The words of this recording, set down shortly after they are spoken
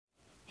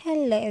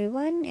Hello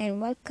everyone and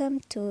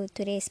welcome to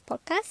today's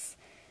podcast.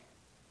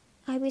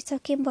 I'll be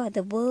talking about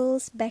the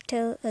world's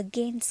battle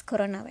against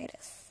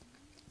coronavirus.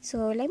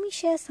 So let me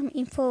share some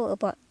info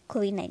about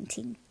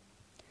COVID-19.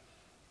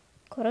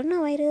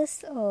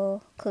 Coronavirus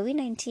or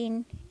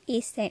COVID-19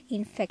 is an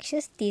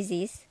infectious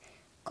disease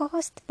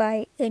caused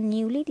by a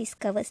newly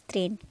discovered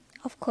strain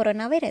of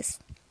coronavirus,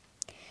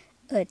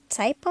 a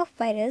type of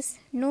virus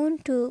known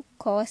to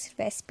cause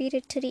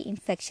respiratory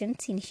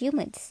infections in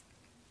humans.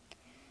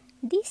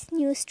 This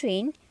new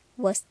strain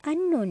was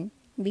unknown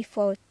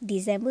before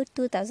December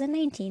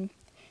 2019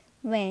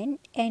 when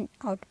an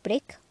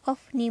outbreak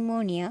of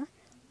pneumonia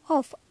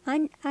of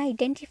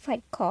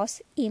unidentified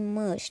cause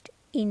emerged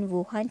in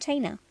Wuhan,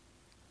 China.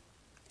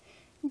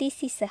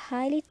 This is a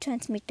highly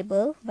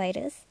transmittable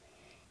virus,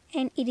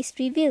 and it is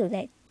revealed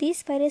that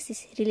this virus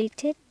is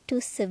related to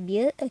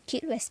severe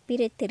acute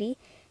respiratory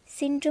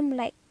syndrome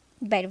like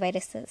bat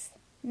viruses.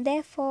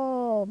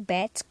 Therefore,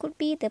 bats could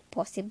be the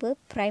possible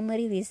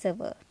primary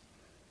reservoir.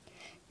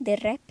 The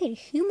rapid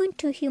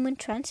human-to-human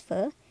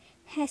transfer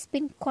has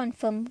been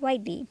confirmed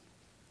widely.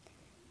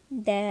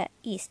 There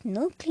is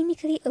no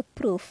clinically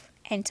approved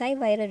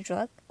antiviral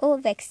drug or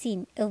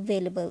vaccine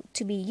available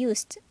to be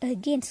used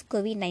against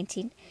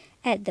COVID-19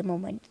 at the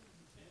moment.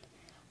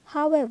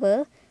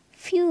 However,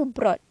 few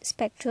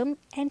broad-spectrum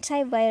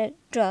antiviral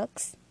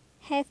drugs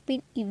have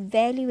been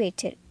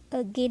evaluated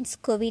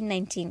against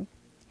COVID-19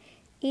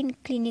 in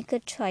clinical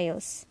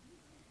trials,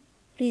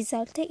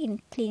 resulting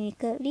in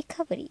clinical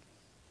recovery.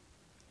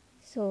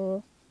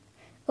 So,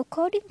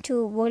 according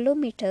to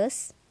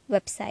Volumeter's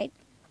website,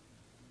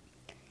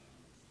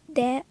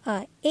 there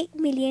are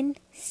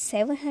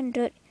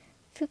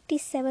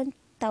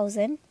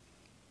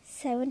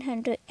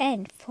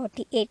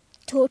 8,757,748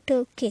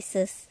 total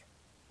cases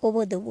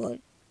over the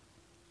world.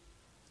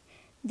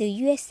 The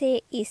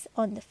USA is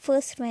on the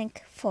first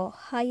rank for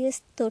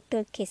highest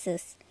total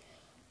cases,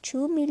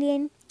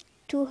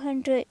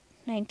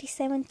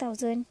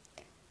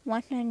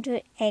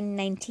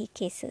 2,297,190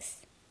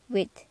 cases,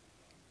 with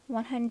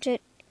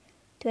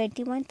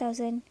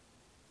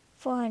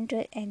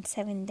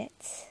 121,407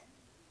 deaths.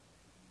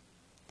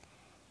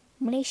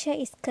 Malaysia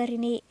is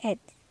currently at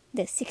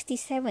the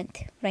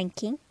 67th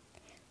ranking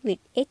with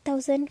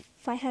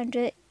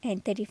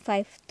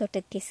 8,535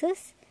 total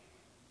cases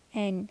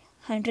and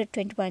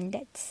 121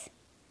 deaths.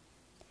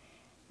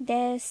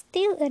 There's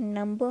still a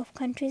number of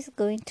countries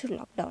going through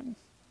lockdown.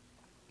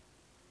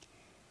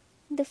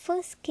 The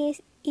first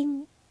case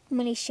in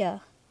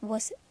Malaysia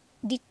was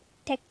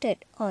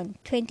detected on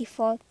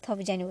 24th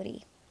of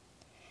January.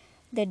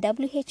 The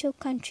WHO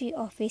country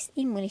office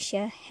in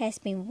Malaysia has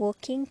been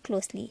working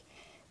closely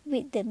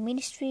with the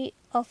Ministry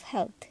of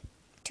Health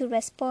to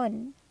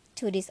respond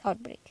to this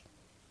outbreak.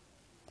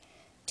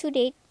 To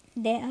date,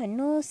 there are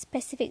no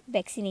specific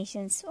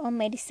vaccinations or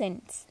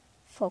medicines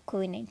for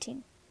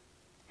COVID-19.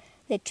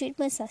 The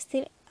treatments are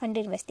still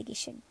under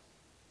investigation.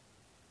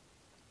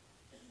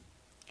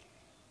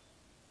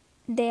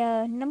 There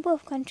are a number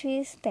of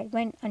countries that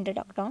went under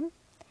lockdown.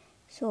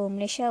 So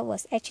Malaysia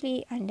was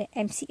actually under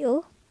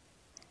MCO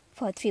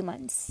for 3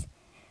 months.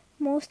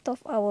 Most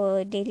of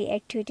our daily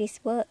activities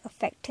were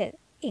affected,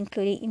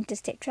 including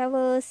interstate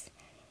travels,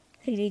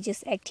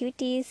 religious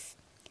activities.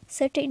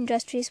 Certain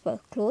industries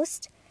were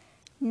closed.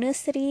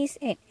 Nurseries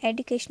and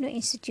educational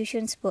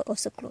institutions were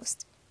also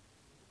closed.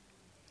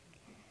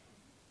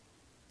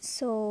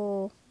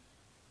 So,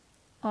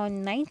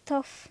 on 9th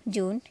of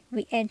June,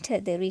 we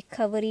entered the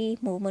Recovery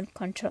Movement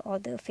Control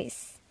Order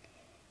phase.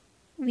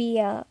 We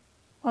are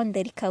on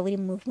the Recovery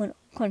Movement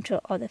Control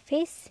Order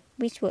phase,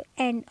 which will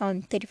end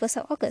on 31st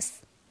of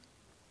August.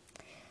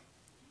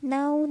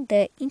 Now,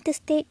 the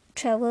interstate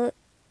travel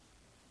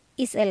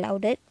is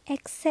allowed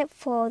except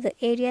for the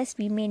areas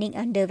remaining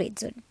under red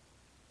zone.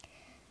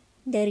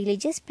 The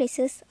religious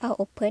places are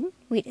open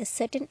with a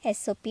certain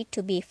SOP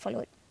to be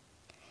followed.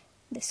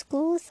 The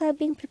schools are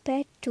being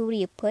prepared to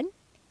reopen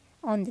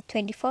on the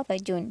 24th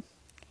of June.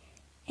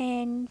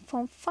 And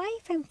Form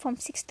 5 and Form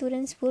 6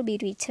 students will be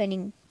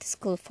returning to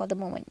school for the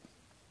moment.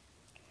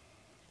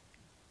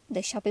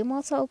 The shopping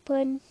malls are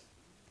open,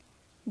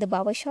 the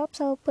barber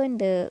shops are open,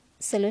 the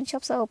salon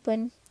shops are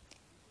open,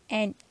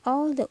 and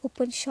all the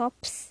open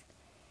shops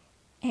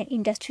and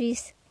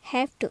industries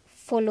have to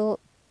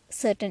follow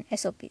certain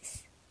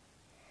SOPs.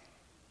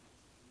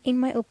 In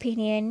my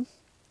opinion,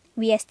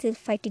 we are still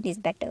fighting this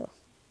battle.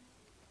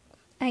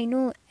 I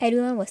know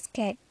everyone was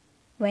scared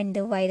when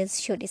the virus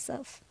showed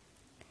itself,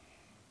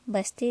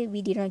 but still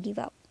we did not give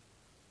up.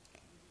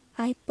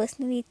 I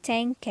personally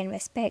thank and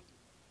respect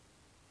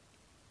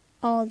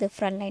all the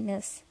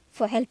frontliners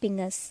for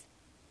helping us,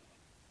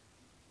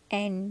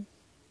 and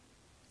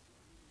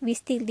we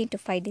still need to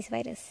fight this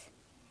virus.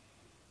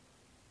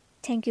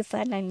 Thank you,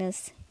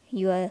 frontliners.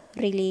 You are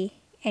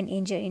really an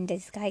angel in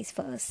disguise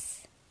for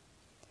us.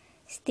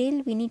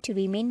 Still, we need to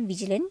remain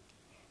vigilant,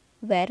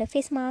 wear a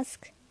face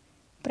mask,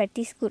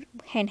 practice good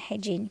hand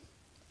hygiene,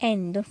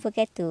 and don't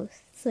forget to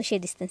social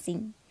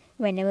distancing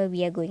whenever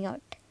we are going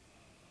out,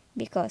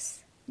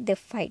 because the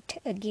fight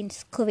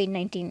against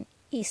COVID-19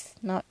 is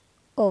not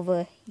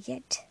over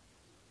yet.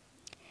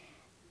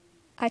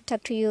 I'll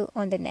talk to you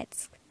on the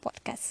next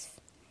podcast.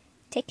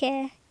 Take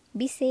care.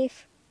 Be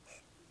safe.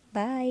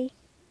 Bye.